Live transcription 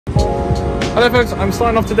Hello folks, I'm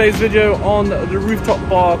starting off today's video on the rooftop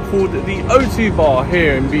bar called the O2 Bar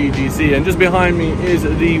here in BGC, and just behind me is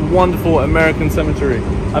the wonderful American cemetery.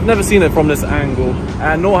 I've never seen it from this angle,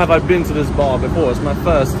 and nor have I been to this bar before. It's my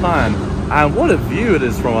first time, and what a view it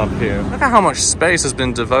is from up here. Look at how much space has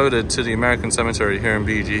been devoted to the American cemetery here in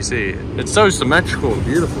BGC. It's so symmetrical and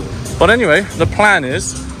beautiful. But anyway, the plan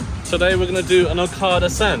is, today we're gonna do an Okada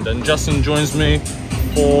ascent, and Justin joins me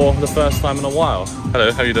for the first time in a while.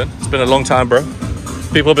 Hello, how you doing? It's been a long time, bro.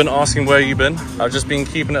 People have been asking where you've been. I've just been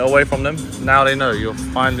keeping it away from them. Now they know you're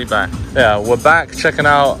finally back. Yeah, we're back checking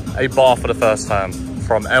out a bar for the first time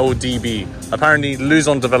from LDB. Apparently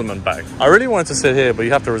Luzon Development Bag. I really wanted to sit here, but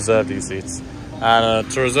you have to reserve these seats. And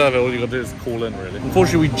to reserve it, all you gotta do is call in, really.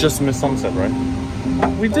 Unfortunately, we just missed sunset, right?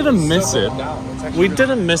 We didn't miss it. We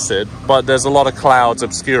didn't miss it, but there's a lot of clouds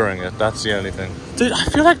obscuring it. That's the only thing. Dude, I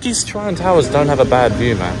feel like these Tryon Towers don't have a bad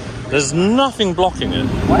view, man. There's nothing blocking it.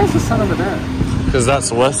 Why is the sun over there? Because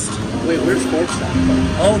that's west. Wait, where's sports at?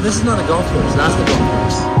 Oh, this is not a golf course. That's the golf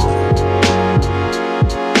course.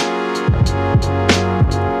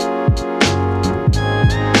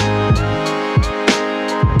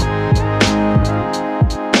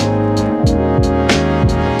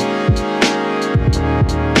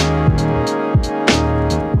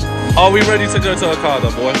 Are we ready to go to Okada,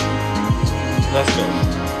 boy? Let's go.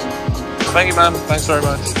 Thank you, man. Thanks very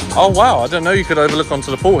much. Oh, wow. I didn't know you could overlook onto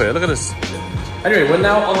the pool here. Look at this. Anyway, we're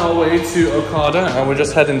now on our way to Okada, and we're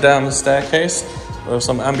just heading down the staircase with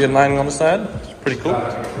some ambient lighting on the side. It's pretty cool.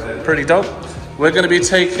 Pretty dope. We're going to be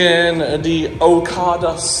taking the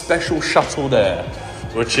Okada special shuttle there,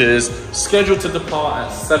 which is scheduled to depart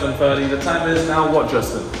at 7:30. The time is now what,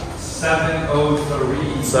 Justin?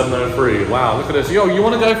 7:03. 7:03. Wow, look at this. Yo, you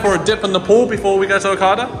want to go for a dip in the pool before we go to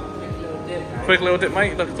Okada? Quick little dip,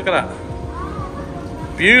 mate. Look at that.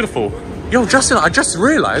 Beautiful. Yo, Justin, I just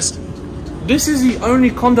realized this is the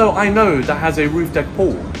only condo I know that has a roof deck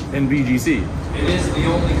pool in BGC. It is the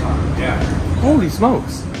only condo, yeah. Holy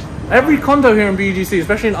smokes. Every condo here in BGC,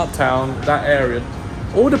 especially in Uptown, that area,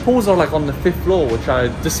 all the pools are like on the 5th floor, which I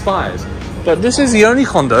despise. But this is the only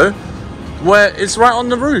condo where it's right on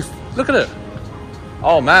the roof. Look at it.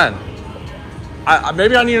 Oh man.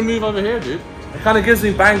 Maybe I need to move over here, dude. It kind of gives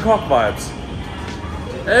me Bangkok vibes.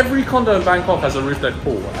 Every condo in Bangkok has a roof deck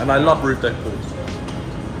pool, and I love roof deck pools.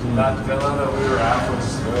 That villa that we were at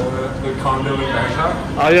was the condo in Bangkok?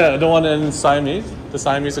 Oh yeah, the one in Siamese, the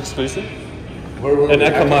Siamese exclusive. Where were we? In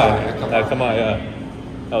Ekamai. Ekamai, yeah.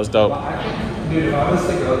 That was dope. Dude, if I was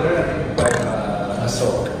to go there, I think a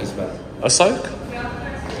soak is better. A soak?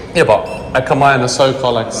 Yeah, but Ekamai and a soak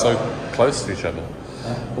are like so close to each other.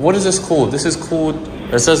 What is this called? This is called,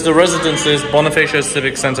 it says the residences Bonifacio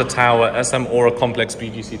Civic Center Tower, SM Aura Complex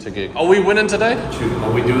BGC to gig. Are we winning today?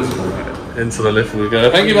 All we do is work at it. Into the lift we go.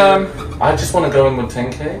 Thank you, ma'am. I just want to go in with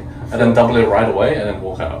 10K and then double it right away and then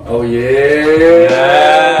walk out. Oh yeah!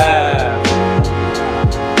 Yeah!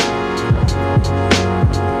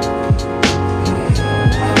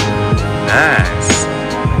 Nice.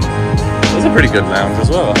 That's a pretty good lounge as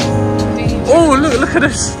well. Oh, look at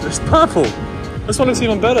this. It's purple. This one looks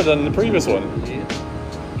even better than the previous one.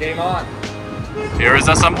 Game on. Here is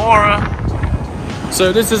SM Aura.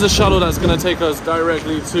 So this is a shuttle that's going to take us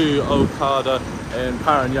directly to Okada in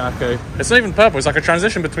Parañaque. It's not even purple. It's like a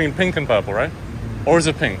transition between pink and purple, right? Or is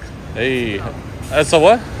it pink? Hey. So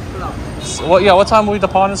what? What time will we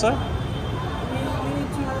depart, sir?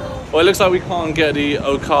 Well, it looks like we can't get the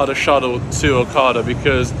Okada shuttle to Okada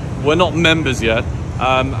because we're not members yet.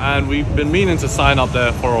 And we've been meaning to sign up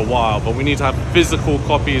there for a while, but we need to have physical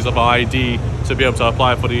copies of our ID to be able to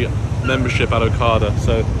apply for the membership at Okada.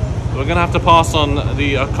 So we're gonna have to pass on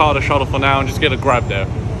the Okada shuttle for now and just get a grab there,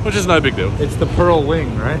 which is no big deal. It's the Pearl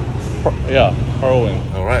Wing, right? Yeah, Pearl Wing.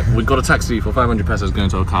 All right, we got a taxi for 500 pesos going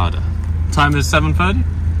to Okada. Time is 7:30?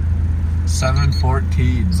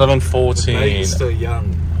 7:14. 7:14. Night's still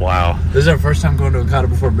young. Wow. This is our first time going to Okada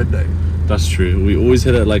before midnight. That's true. We always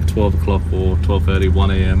hit at like 12 o'clock or 12:30,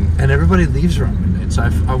 1 a.m. And everybody leaves around midnight, so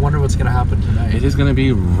I wonder what's going to happen tonight. It is going to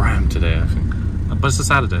be rammed today, I think. But it's a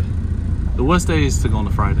Saturday. The worst day is to go on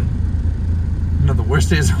a Friday. No, the worst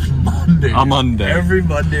day is on Monday. A Monday. Every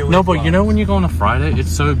Monday. No, but you know when you go on a Friday,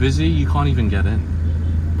 it's so busy you can't even get in.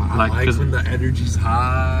 I like when the energy's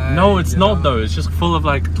high. No, it's not though. It's just full of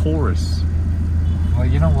like tourists. Well,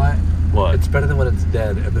 you know what? What? It's better than when it's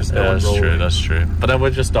dead and there's no one rolling. That's true. But then we're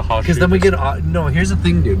just the hot. Because then we get no. Here's the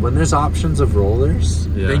thing, dude. When there's options of rollers,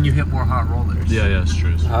 then you hit more hot rollers. Yeah, it's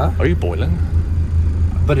true. Huh? Are you boiling?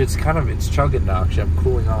 But it's chugging now. Actually, I'm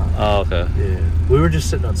cooling off. Oh, okay. Yeah. We were just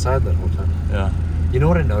sitting outside that whole time. Yeah. You know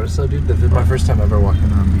what I noticed though, dude? This is my first time ever walking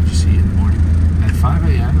around BGC in the morning. At 5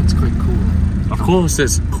 a.m. it's quite cool. course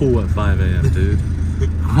it's cool at 5 a.m, dude.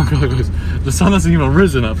 My guy goes, the sun hasn't even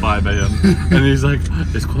risen at 5 a.m. And he's like,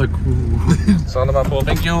 it's quite cool.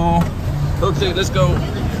 Thank you. Okay, let's go.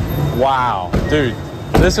 Wow, dude.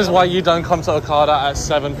 This is why you don't come to Okada at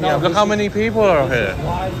 7 p.m. Look how many people are here.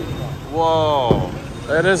 Whoa.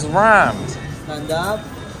 It is rammed. Stand up.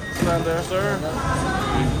 Stand there, sir.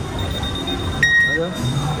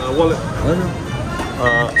 Wallet.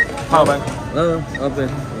 Power bank. Up there.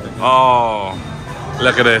 Oh,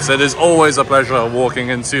 look at this. It is always a pleasure walking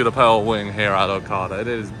into the Pearl Wing here at Okada. It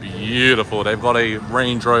is beautiful. They've got a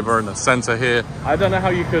Range Rover in the center here. I don't know how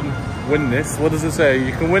you can win this. What does it say?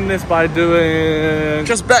 You can win this by doing...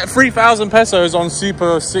 Just bet 3,000 pesos on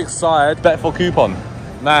Super 6 side. Bet for coupon.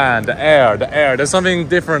 Man, the air. There's something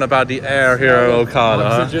different about the air here at Okada.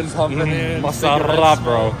 Oxygen pumping in. Masarap,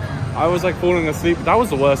 bro. I was like falling asleep. That was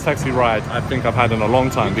the worst taxi ride I think I've had in a long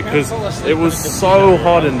time because it was so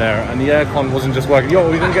hot in there and the aircon wasn't just working. Yo, are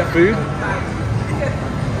we gonna get food?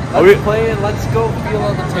 Let's play it. Let's go feel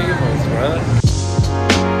on the tables, right?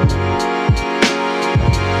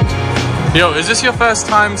 Yo, is this your first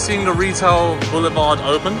time seeing the retail boulevard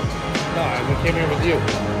open? No, I came here with you.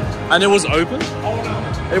 And it was open? Oh no.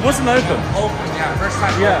 It wasn't open. Open, yeah. First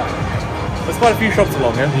time. Yeah. There's quite a few shops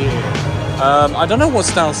along here. Yeah. I don't know what's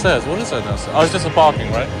downstairs. What is that downstairs? Oh, it's just a parking,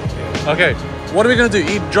 right? Okay. What are we gonna do?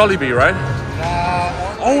 Eat Jollibee, right?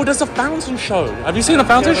 Oh, there's a fountain show. Have you seen a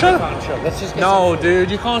fountain show? Let's just get no, dude.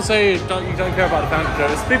 You can't say you don't care about the fountain show.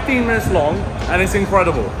 It's 15 minutes long and it's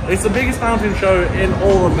incredible. It's the biggest fountain show in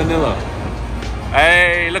all of Manila.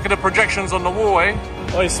 Hey, look at the projections on the wall, eh?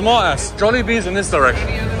 Oh, smart ass. Jollibee's in this direction.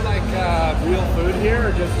 Any other like real food here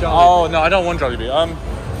or just Jollibee? Oh no, I don't want Jollibee.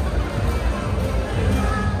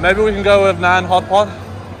 Maybe we can go with Naan Hot Pot.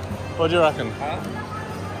 What do you reckon? Huh?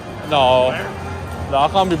 No. No, I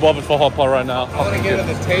can't be bothered for Hot Pot right now. I want to get to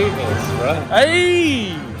the tables, bro.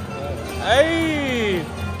 Hey! Hey!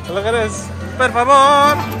 Look at this. Per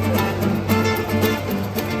favor!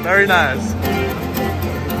 Very nice.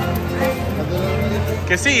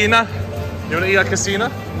 Casina. You want to eat at Casina?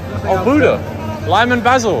 Oh, Buddha. Lime and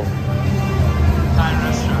basil. Thai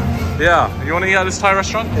restaurant. Yeah. You want to eat at this Thai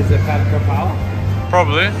restaurant? Is it Pad Krapao?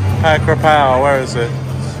 Probably. Hey, Krapao, where is it?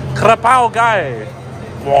 Krapao guy!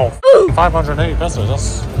 Whoa. 580 pesos,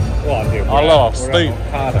 that's Well, dude, a little steep.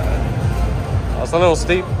 Okada. That's a little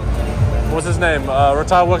steep. What's his name?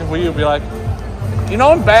 Retired working for you, be like, you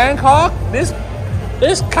know, in Bangkok, this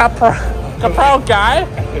Krapao guy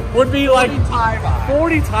would be like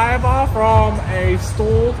 40 Thai baht from a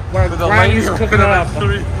stall where the granny's cooking it up.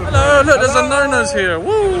 Hello, look, there's a no-nos here.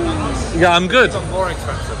 Woo! Yeah, I'm good. It's more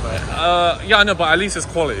expensive, but Yeah, I know, but at least it's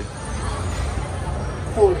quality.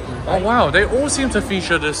 Oh wow, they all seem to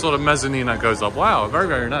feature this sort of mezzanine that goes up. Wow, very,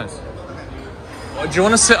 very nice. Do you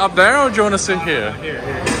want to sit up there or do you want to sit here? here.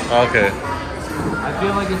 Okay. I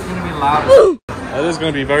feel like it's gonna be loud. It is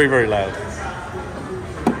going to be very, very loud.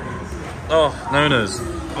 Oh, no-nos.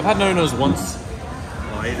 I've had no-nos once.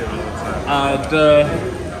 Oh, I ate it all the time.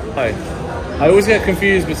 Hi. I always get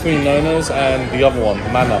confused between no-nos and the other one,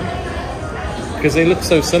 Manam. Because they look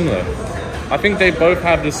so similar. I think they both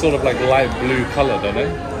have this sort of like light blue color, don't they?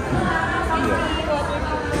 Yeah.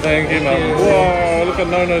 Thank you, man. Whoa, look at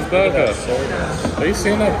No-No's burger. Are you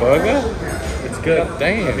seeing that burger? It's good. God,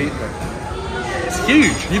 damn. I've eaten it. It's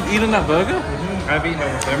huge. You've eaten that burger? I've eaten it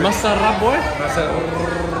with everything. Masarap, boy? Masarap.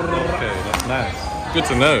 Okay, that's nice. Good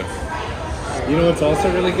to know. You know what's also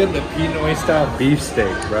really good? The Pinoy style beef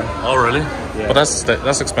steak, bro. Oh, really? Yeah. But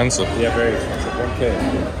that's expensive. Yeah, very expensive. Okay.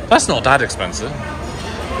 That's not that expensive.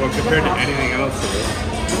 Well, compared to anything else, it is.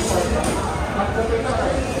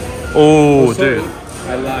 Oh, dude.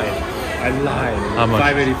 I lied. How much?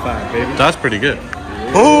 585, baby. That's pretty good.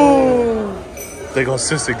 Oh! They got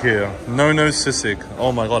sisig here. No sisig.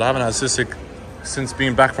 Oh my god, I haven't had sisig since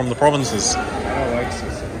being back from the provinces. I don't like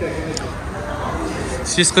sisig.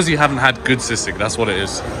 It's just because you haven't had good sisig, that's what it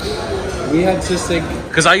is. We had sisig.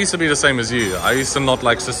 Because I used to be the same as you. I used to not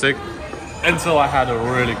like sisig until I had a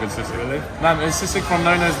really good sisig. Really? Man, is sisig from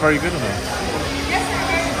No-No's very good or no?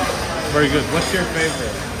 Very good. What's your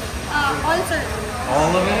favorite? Also,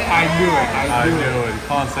 All of it? I knew it. I knew it. You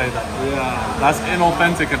can't say that. Yeah. That's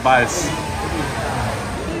inauthentic advice.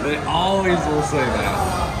 They always will say that.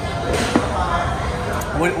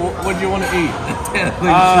 What do you want to eat?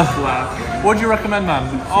 Just laughing. What do you recommend, man?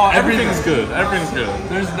 Oh, everything's good. Everything's good.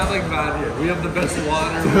 There's nothing bad here. We have the best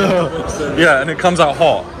water. Yeah, and it comes out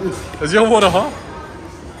hot. Is your water hot?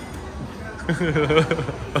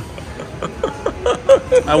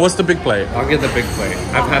 What's the big plate? I'll get the big plate.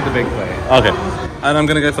 I've had the big plate. Okay. And I'm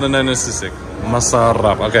gonna go for the No-No sisig.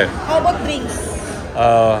 Masarap. Okay. how about drinks?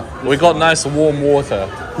 We got nice warm water.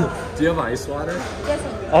 Do you have ice water? Yes,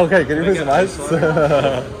 sir. Okay, can you put some ice?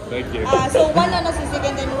 Thank you. So one on a sisig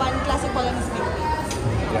and then one classic bolognese steak.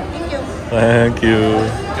 Thank you. Thank you.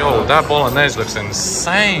 Yo, that bolognese looks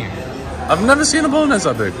insane. I've never seen a bolognese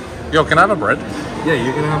that big. Yo, can I have a bread? Yeah,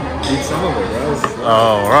 you can eat some of it, bro.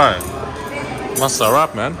 Oh, right. Must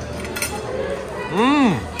wrap, man.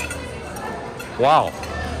 Mmm. Wow.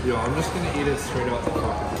 Yo, I'm just gonna eat it straight out the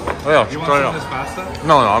top. Oh, yeah, You want straight some up. of this pasta?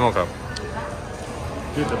 No, I'm okay.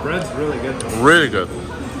 Dude, the bread's really good. Though. Really good.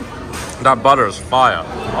 That butter is fire.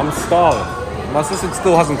 I'm starving. My sister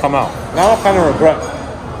still hasn't come out. Now I kind of regret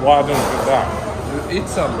why I didn't get that. Dude, eat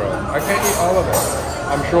some, bro. I can't eat all of it.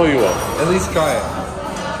 I'm sure you will. At least try it.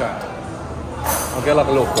 Try it. I'll get like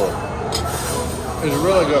a little fork. It's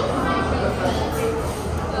really good.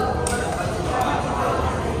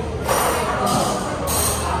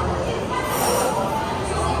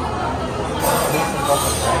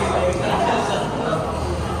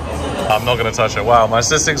 I'm not gonna touch it. Wow, my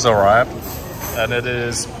sissig's arrived, and it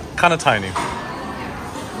is kind of tiny.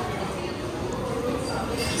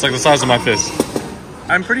 It's like the size of my fist.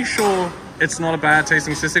 I'm pretty sure it's not a bad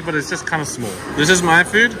tasting sisig, but it's just kind of small. This is my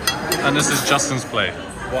food, and this is Justin's plate.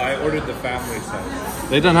 Well, I ordered the family size.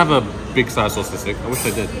 They don't have a big size for sisig. I wish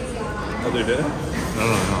they did. Oh, they did?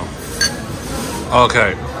 No.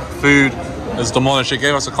 Okay, food is demolished. They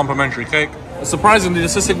gave us a complimentary cake. Surprisingly, the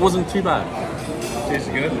sisig wasn't too bad. Tastes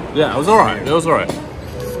good? Yeah, it was alright. It was alright.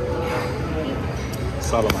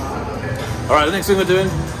 Salam. Alright, the next thing we're doing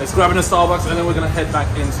is grabbing a Starbucks and then we're going to head back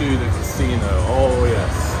into the casino. Oh,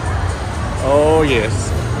 yes. Oh,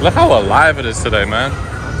 yes. Look how alive it is today, man.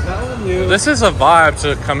 I'm telling you. This is a vibe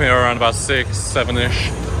to come here around about 6, 7-ish.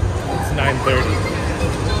 It's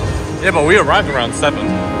 9:30. Yeah, but we arrived around 7.